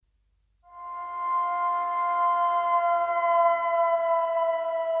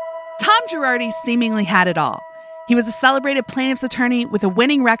Girardi seemingly had it all. He was a celebrated plaintiff's attorney with a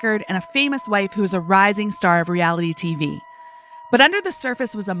winning record and a famous wife who was a rising star of reality TV. But under the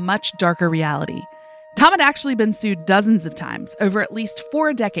surface was a much darker reality. Tom had actually been sued dozens of times over at least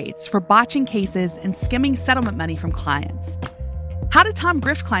 4 decades for botching cases and skimming settlement money from clients. How did Tom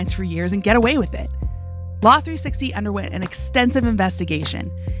grift clients for years and get away with it? Law 360 underwent an extensive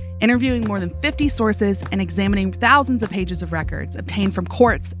investigation, interviewing more than 50 sources and examining thousands of pages of records obtained from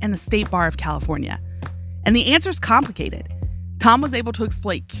courts and the State Bar of California. And the answer's complicated. Tom was able to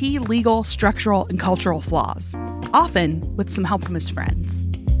exploit key legal, structural, and cultural flaws, often with some help from his friends.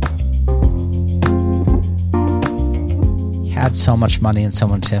 He had so much money and so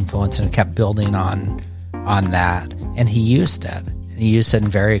much influence and kept building on that. And he used it. And he used it in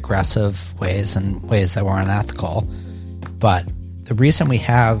very aggressive ways and ways that were unethical. But the reason we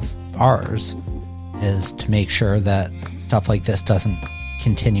have bars is to make sure that stuff like this doesn't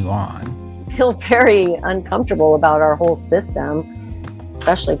continue on. I feel very uncomfortable about our whole system,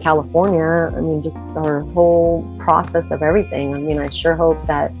 especially California. I mean, just our whole process of everything. I mean, I sure hope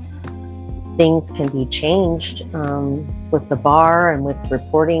that things can be changed with the bar and with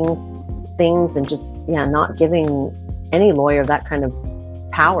reporting things and just, not giving any lawyer that kind of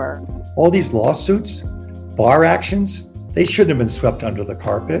power. All these lawsuits, bar actions, they shouldn't have been swept under the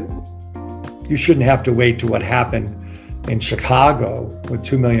carpet. You shouldn't have to wait to what happened in Chicago with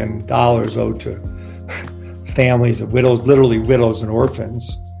 $2 million owed to families of widows, literally widows and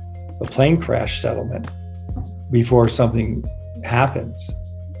orphans, the plane crash settlement, before something happens.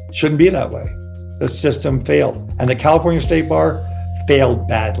 It shouldn't be that way. The system failed, and the California State Bar failed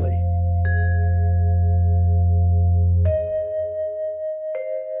badly.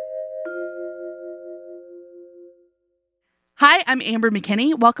 Hi, I'm Amber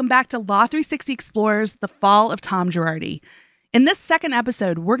McKinney. Welcome back to Law 360 Explores The Fall of Tom Girardi. In this second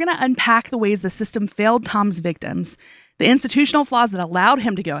episode, we're going to unpack the ways the system failed Tom's victims, the institutional flaws that allowed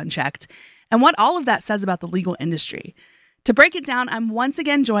him to go unchecked, and what all of that says about the legal industry. To break it down, I'm once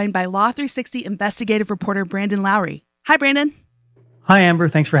again joined by Law 360 investigative reporter Brandon Lowry. Hi, Brandon. Hi, Amber.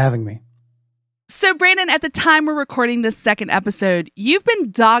 Thanks for having me. So, Brandon, at the time we're recording this second episode, you've been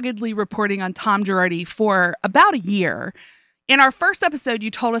doggedly reporting on Tom Girardi for about a year. In our first episode,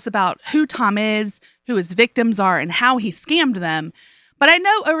 you told us about who Tom is, who his victims are, and how he scammed them. But I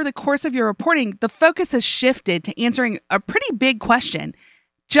know over the course of your reporting, the focus has shifted to answering a pretty big question.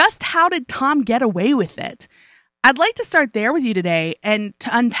 Just how did Tom get away with it? I'd like to start there with you today, and to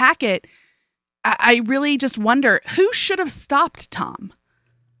unpack it, I really just wonder, who should have stopped Tom?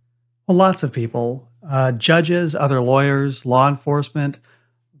 Well, lots of people, judges, other lawyers, law enforcement,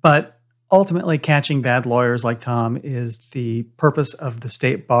 but ultimately catching bad lawyers like Tom is the purpose of the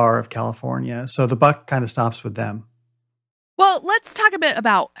State Bar of California. So the buck kind of stops with them. Well, let's talk a bit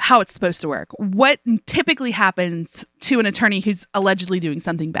about how it's supposed to work. What typically happens to an attorney who's allegedly doing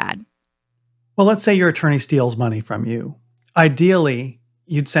something bad? Well, let's say your attorney steals money from you. Ideally,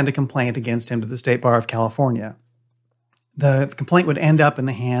 you'd send a complaint against him to the State Bar of California. The complaint would end up in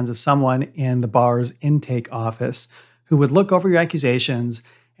the hands of someone in the bar's intake office who would look over your accusations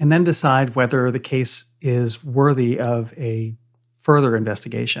and then decide whether the case is worthy of a further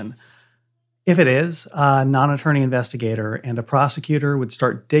investigation. If it is, a non-attorney investigator and a prosecutor would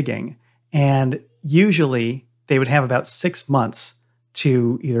start digging, and usually they would have about 6 months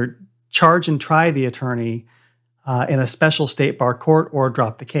to either charge and try the attorney in a special State Bar court or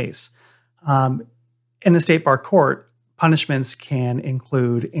drop the case. In the State Bar court, punishments can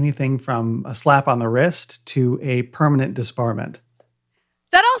include anything from a slap on the wrist to a permanent disbarment.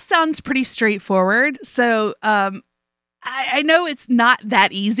 That all sounds pretty straightforward. So I know it's not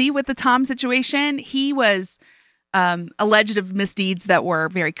that easy with the Tom situation. He was alleged of misdeeds that were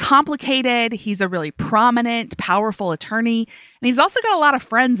very complicated. He's a really prominent, powerful attorney. And he's also got a lot of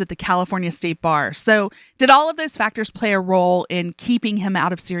friends at the California State Bar. So did all of those factors play a role in keeping him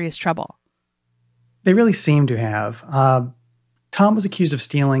out of serious trouble? They really seem to have. Tom was accused of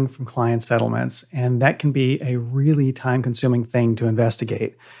stealing from client settlements, and that can be a really time-consuming thing to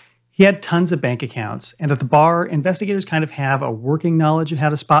investigate. He had tons of bank accounts, and at the bar, investigators kind of have a working knowledge of how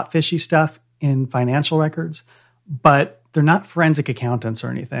to spot fishy stuff in financial records, but they're not forensic accountants or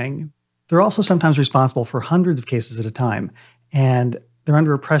anything. They're also sometimes responsible for hundreds of cases at a time, and they're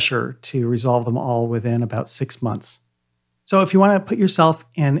under pressure to resolve them all within about 6 months. So if you want to put yourself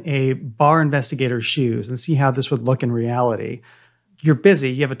in a bar investigator's shoes and see how this would look in reality, you're busy,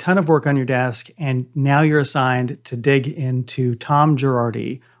 you have a ton of work on your desk, and now you're assigned to dig into Tom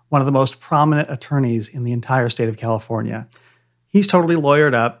Girardi, one of the most prominent attorneys in the entire state of California. He's totally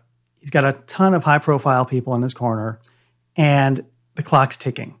lawyered up. He's got a ton of high-profile people in his corner, and the clock's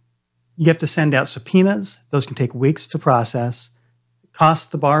ticking. You have to send out subpoenas. Those can take weeks to process,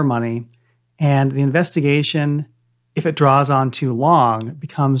 cost the bar money, and the investigation, if it draws on too long,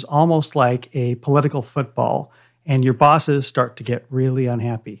 becomes almost like a political football, and your bosses start to get really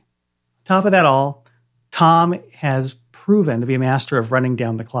unhappy. On top of that all, Tom has proven to be a master of running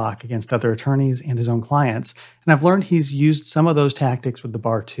down the clock against other attorneys and his own clients, and I've learned he's used some of those tactics with the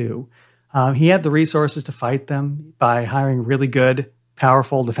bar too. He had the resources to fight them by hiring really good,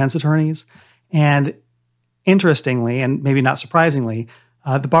 powerful defense attorneys, and interestingly, and maybe not surprisingly,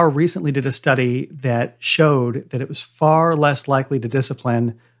 the bar recently did a study that showed that it was far less likely to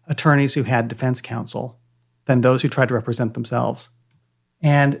discipline attorneys who had defense counsel than those who tried to represent themselves.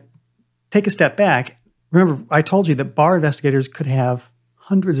 And take a step back. Remember, I told you that bar investigators could have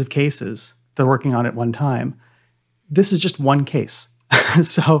hundreds of cases they're working on at one time. This is just one case.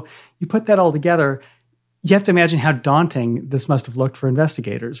 So you put that all together, you have to imagine how daunting this must have looked for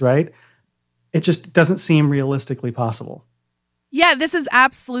investigators, right? It just doesn't seem realistically possible. Yeah, this is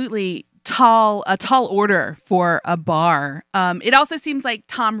absolutely a tall order for a bar. It also seems like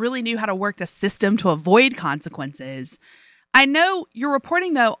Tom really knew how to work the system to avoid consequences. I know your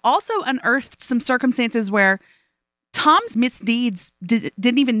reporting, though, also unearthed some circumstances where Tom's misdeeds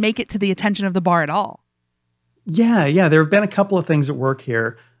didn't even make it to the attention of the bar at all. Yeah, there have been a couple of things at work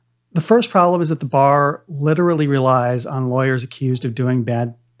here. The first problem is that the bar literally relies on lawyers accused of doing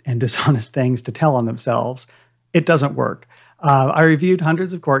bad and dishonest things to tell on themselves. It doesn't work. I reviewed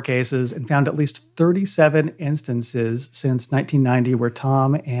hundreds of court cases and found at least 37 instances since 1990 where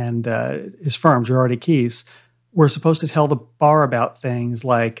Tom and his firm, Girardi Keese, were supposed to tell the bar about things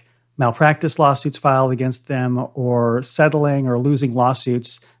like malpractice lawsuits filed against them or settling or losing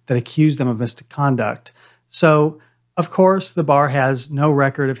lawsuits that accuse them of misconduct. So, of course, the bar has no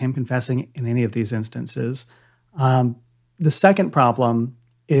record of him confessing in any of these instances. The second problem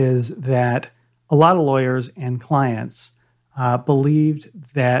is that a lot of lawyers and clients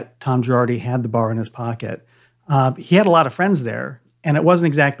believed that Tom Girardi had the bar in his pocket. He had a lot of friends there, and it wasn't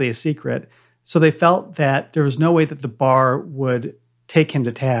exactly a secret. So they felt that there was no way that the bar would take him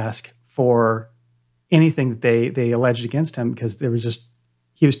to task for anything that they alleged against him because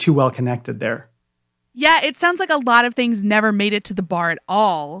he was too well connected there. Yeah, it sounds like a lot of things never made it to the bar at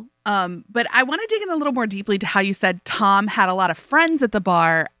all. But I want to dig in a little more deeply to how you said Tom had a lot of friends at the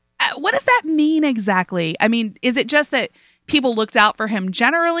bar. What does that mean exactly? I mean, is it just that people looked out for him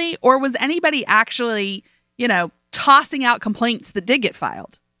generally, or was anybody actually, tossing out complaints that did get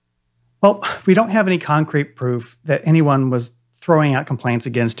filed? Well, we don't have any concrete proof that anyone was throwing out complaints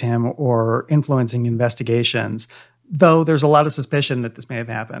against him or influencing investigations, though there's a lot of suspicion that this may have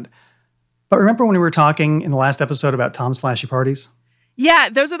happened. But remember when we were talking in the last episode about Tom's flashy parties? Yeah,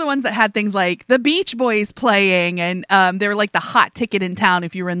 those are the ones that had things like the Beach Boys playing, and they were like the hot ticket in town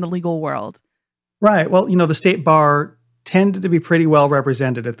if you were in the legal world. Right. Well, the state bar tended to be pretty well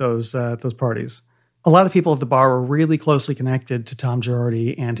represented at those parties. A lot of people at the bar were really closely connected to Tom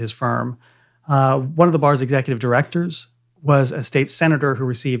Girardi and his firm. One of the bar's executive directors was a state senator who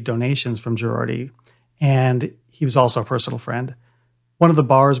received donations from Girardi, and he was also a personal friend. One of the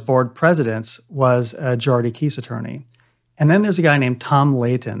bar's board presidents was a Girardi Keese attorney. And then there's a guy named Tom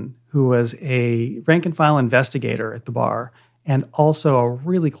Layton, who was a rank-and-file investigator at the bar and also a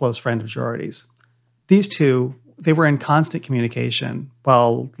really close friend of Girardi's. These two, they were in constant communication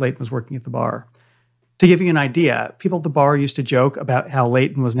while Layton was working at the bar. To give you an idea, people at the bar used to joke about how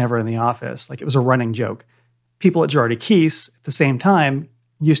Layton was never in the office. Like, it was a running joke. People at Girardi Keese, at the same time,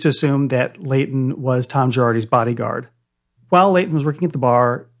 used to assume that Layton was Tom Girardi's bodyguard. While Layton was working at the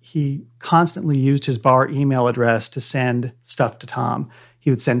bar, he constantly used his bar email address to send stuff to Tom. He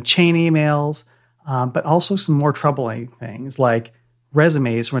would send chain emails, but also some more troubling things like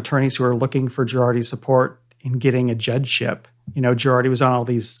resumes from attorneys who are looking for Girardi's support in getting a judgeship. Girardi was on all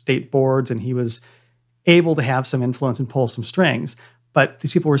these state boards and he was able to have some influence and pull some strings. But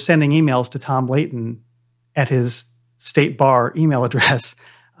these people were sending emails to Tom Layton at his state bar email address,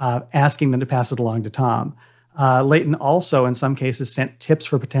 asking them to pass it along to Tom. Layton also, in some cases, sent tips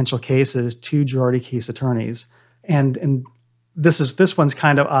for potential cases to Girardi Keese attorneys. And this one's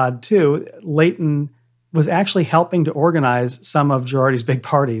kind of odd, too. Layton was actually helping to organize some of Girardi's big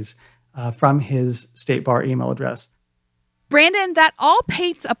parties from his state bar email address. Brandon, that all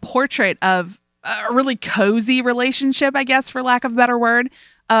paints a portrait of a really cozy relationship, I guess, for lack of a better word.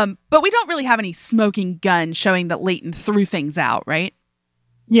 But we don't really have any smoking gun showing that Layton threw things out, right?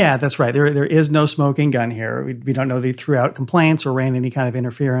 Yeah, that's right. There is no smoking gun here. We don't know that he threw out complaints or ran any kind of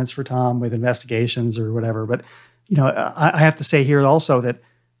interference for Tom with investigations or whatever. But, I have to say here also that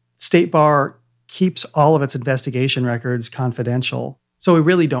State Bar keeps all of its investigation records confidential. So we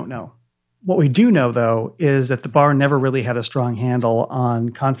really don't know. What we do know, though, is that the bar never really had a strong handle on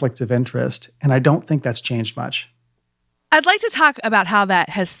conflicts of interest, and I don't think that's changed much. I'd like to talk about how that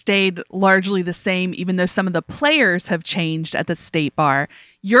has stayed largely the same, even though some of the players have changed at the state bar.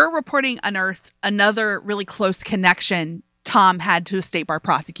 Your reporting unearthed another really close connection Tom had to a state bar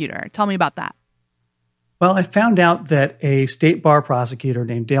prosecutor. Tell me about that. Well, I found out that a state bar prosecutor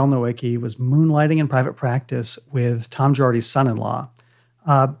named Dale Nowicki was moonlighting in private practice with Tom Girardi's son-in-law.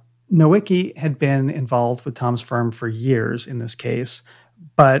 Nowicki had been involved with Tom's firm for years in this case,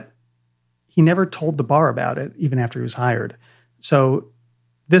 but he never told the bar about it, even after he was hired. So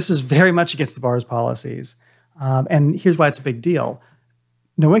this is very much against the bar's policies. And here's why it's a big deal.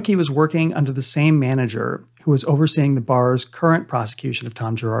 Nowicki was working under the same manager who was overseeing the bar's current prosecution of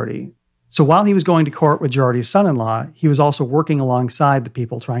Tom Girardi. So while he was going to court with Girardi's son-in-law, he was also working alongside the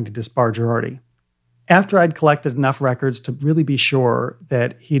people trying to disbar Girardi. After I'd collected enough records to really be sure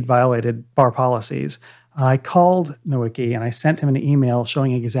that he'd violated bar policies, I called Nowicki and I sent him an email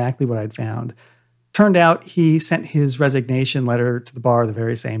showing exactly what I'd found. Turned out he sent his resignation letter to the bar the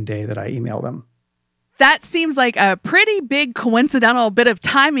very same day that I emailed him. That seems like a pretty big coincidental bit of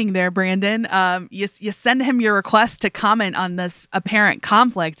timing there, Brandon. You send him your request to comment on this apparent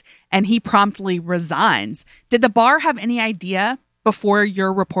conflict, and he promptly resigns. Did the bar have any idea before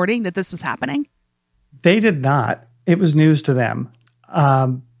your reporting that this was happening? They did not. It was news to them.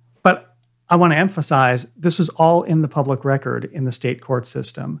 But I want to emphasize this was all in the public record in the state court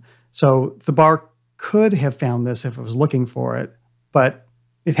system. So the bar could have found this if it was looking for it, but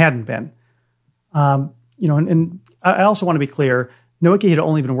it hadn't been. And I also want to be clear, Nowicki had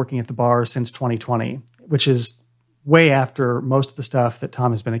only been working at the bar since 2020, which is way after most of the stuff that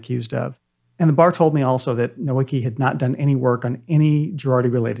Tom has been accused of. And the bar told me also that Nowicki had not done any work on any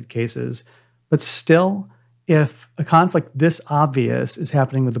Girardi-related cases. But still, if a conflict this obvious is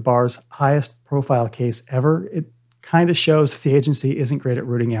happening with the bar's highest profile case ever, it kind of shows that the agency isn't great at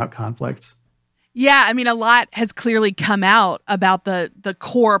rooting out conflicts. Yeah, I mean, a lot has clearly come out about the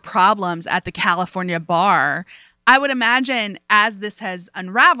core problems at the California bar. I would imagine as this has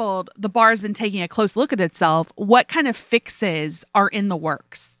unraveled, the bar has been taking a close look at itself. What kind of fixes are in the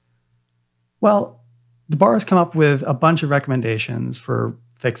works? Well, the bar has come up with a bunch of recommendations for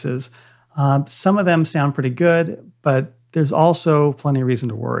fixes. Some of them sound pretty good, but there's also plenty of reason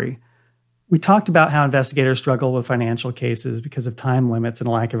to worry. We talked about how investigators struggle with financial cases because of time limits and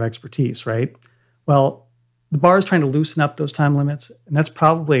a lack of expertise, right? Well, the bar is trying to loosen up those time limits, and that's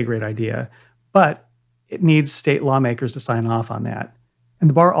probably a great idea, but it needs state lawmakers to sign off on that. And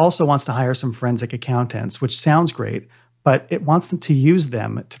the bar also wants to hire some forensic accountants, which sounds great, but it wants them to use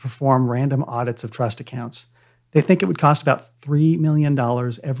them to perform random audits of trust accounts. They think it would cost about $3 million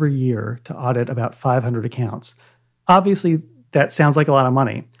every year to audit about 500 accounts. Obviously, that sounds like a lot of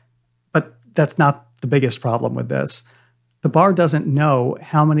money, but that's not the biggest problem with this. The bar doesn't know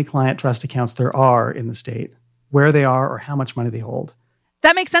how many client trust accounts there are in the state, where they are, or how much money they hold.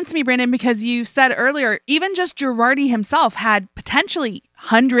 That makes sense to me, Brandon, because you said earlier, even just Girardi himself had potentially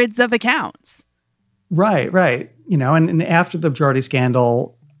hundreds of accounts. Right. And after the Girardi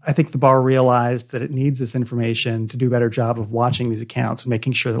scandal, I think the bar realized that it needs this information to do a better job of watching these accounts and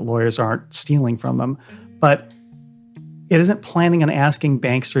making sure that lawyers aren't stealing from them. But it isn't planning on asking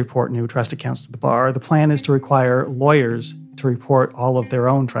banks to report new trust accounts to the bar. The plan is to require lawyers to report all of their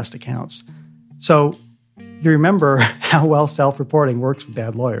own trust accounts. So you remember how well self-reporting works with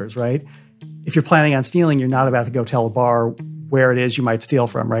bad lawyers, right? If you're planning on stealing, you're not about to go tell a bar where it is you might steal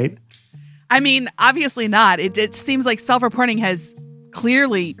from, right? I mean, obviously not. It seems like self-reporting has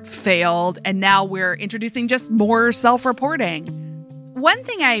clearly failed, and now we're introducing just more self-reporting. One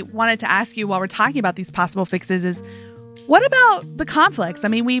thing I wanted to ask you while we're talking about these possible fixes is, what about the conflicts? I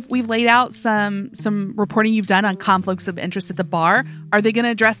mean, we've laid out some reporting you've done on conflicts of interest at the bar. Are they going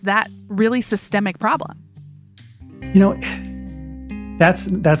to address that really systemic problem? That's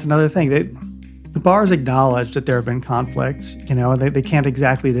another thing. The bar's acknowledged that there have been conflicts. They can't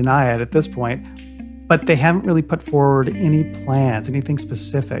exactly deny it at this point, but they haven't really put forward any plans, anything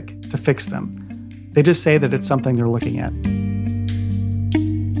specific to fix them. They just say that it's something they're looking at.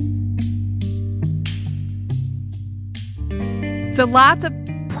 So lots of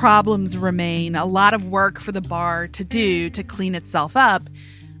problems remain, a lot of work for the bar to do to clean itself up.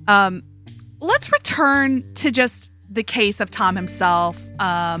 Let's return to just the case of Tom himself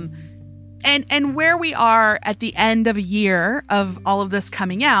and where we are at the end of a year of all of this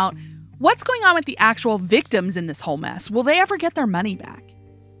coming out. What's going on with the actual victims in this whole mess? Will they ever get their money back?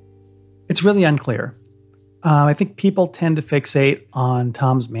 It's really unclear. I think people tend to fixate on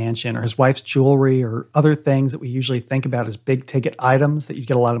Tom's mansion or his wife's jewelry or other things that we usually think about as big ticket items that you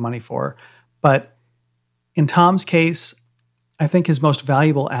get a lot of money for. But in Tom's case, I think his most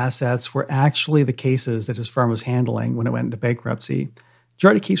valuable assets were actually the cases that his firm was handling when it went into bankruptcy.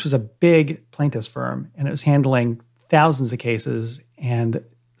 Girardi Keefe was a big plaintiff's firm, and it was handling thousands of cases, and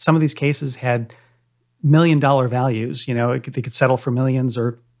some of these cases had million-dollar values. You know, they could settle for millions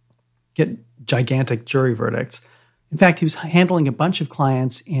or get gigantic jury verdicts. In fact, he was handling a bunch of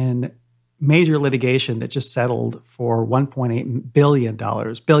clients in major litigation that just settled for $1.8 billion,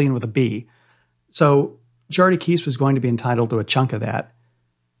 billion with a B. So Girardi Keefe was going to be entitled to a chunk of that.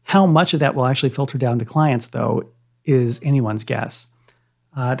 How much of that will actually filter down to clients, though, is anyone's guess.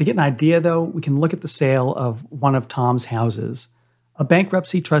 To get an idea, though, we can look at the sale of one of Tom's houses. A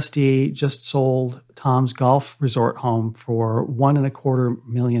bankruptcy trustee just sold Tom's golf resort home for $1.25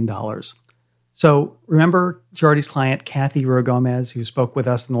 million. So remember Girardi's client, Kathy Ruigomez, who spoke with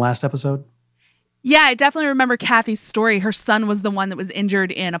us in the last episode? Yeah, I definitely remember Kathy's story. Her son was the one that was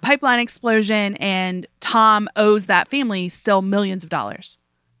injured in a pipeline explosion, and Tom owes that family still millions of dollars.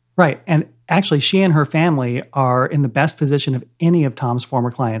 Right. And actually, she and her family are in the best position of any of Tom's former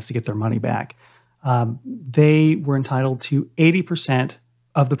clients to get their money back. They were entitled to 80%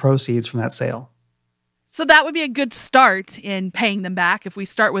 of the proceeds from that sale. So that would be a good start in paying them back if we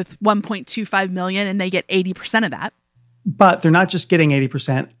start with $1.25 million and they get 80% of that. But they're not just getting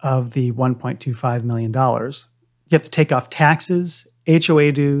 80% of the $1.25 million. You have to take off taxes,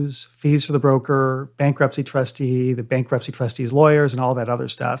 HOA dues, fees for the broker, bankruptcy trustee, the bankruptcy trustee's lawyers, and all that other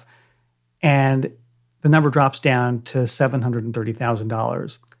stuff. And the number drops down to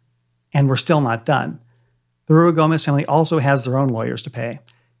 $730,000. And we're still not done. The Ruigomez family also has their own lawyers to pay.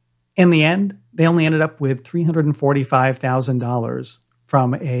 In the end, they only ended up with $345,000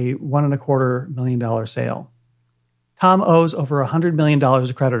 from a $1.25 million sale. Tom owes over $100 million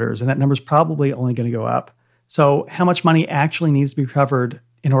to creditors, and that number's probably only going to go up. So how much money actually needs to be recovered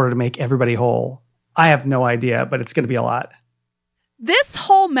in order to make everybody whole? I have no idea, but it's going to be a lot. This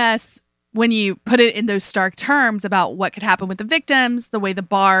whole mess, when you put it in those stark terms about what could happen with the victims, the way the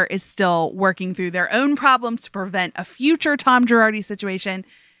bar is still working through their own problems to prevent a future Tom Girardi situation,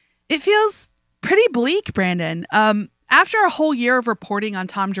 it feels pretty bleak, Brandon. After a whole year of reporting on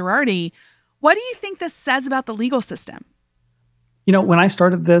Tom Girardi, what do you think this says about the legal system? You know, when I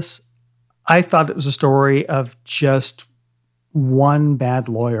started this, I thought it was a story of just one bad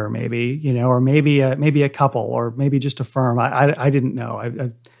lawyer, maybe, you know, or maybe a couple, or maybe just a firm. I didn't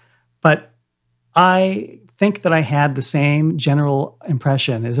know. But I think that I had the same general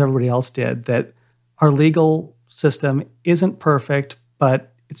impression as everybody else did, that our legal system isn't perfect,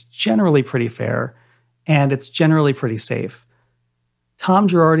 but it's generally pretty fair, and it's generally pretty safe. Tom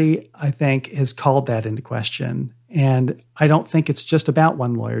Girardi, I think, has called that into question. And I don't think it's just about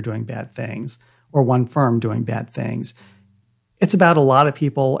one lawyer doing bad things or one firm doing bad things. It's about a lot of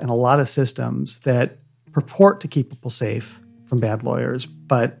people and a lot of systems that purport to keep people safe from bad lawyers,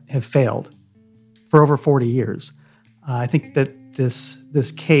 but have failed for over 40 years. I think that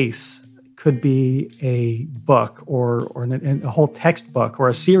this case could be a book or a whole textbook or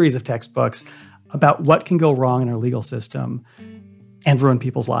a series of textbooks about what can go wrong in our legal system and ruin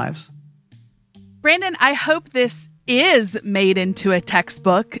people's lives. Brandon, I hope this is made into a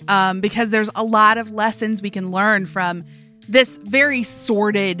textbook because there's a lot of lessons we can learn from this very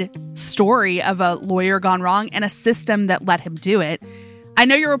sordid story of a lawyer gone wrong and a system that let him do it. I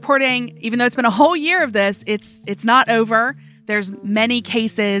know you're reporting, even though it's been a whole year of this, it's not over. There's many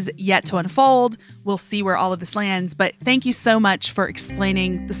cases yet to unfold. We'll see where all of this lands. But thank you so much for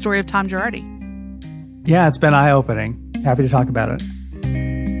explaining the story of Tom Girardi. Yeah, it's been eye-opening. Happy to talk about it.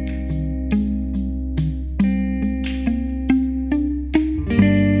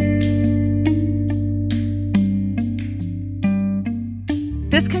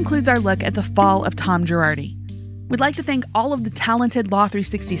 This concludes our look at the fall of Tom Girardi. We'd like to thank all of the talented Law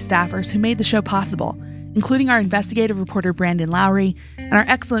 360 staffers who made the show possible, including our investigative reporter Brandon Lowry and our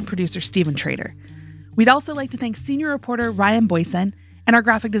excellent producer Stephen Trader. We'd also like to thank senior reporter Ryan Boyson and our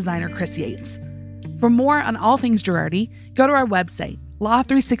graphic designer Chris Yates. For more on all things Girardi, go to our website,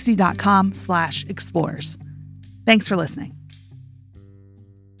 law360.com/explorers. Thanks for listening.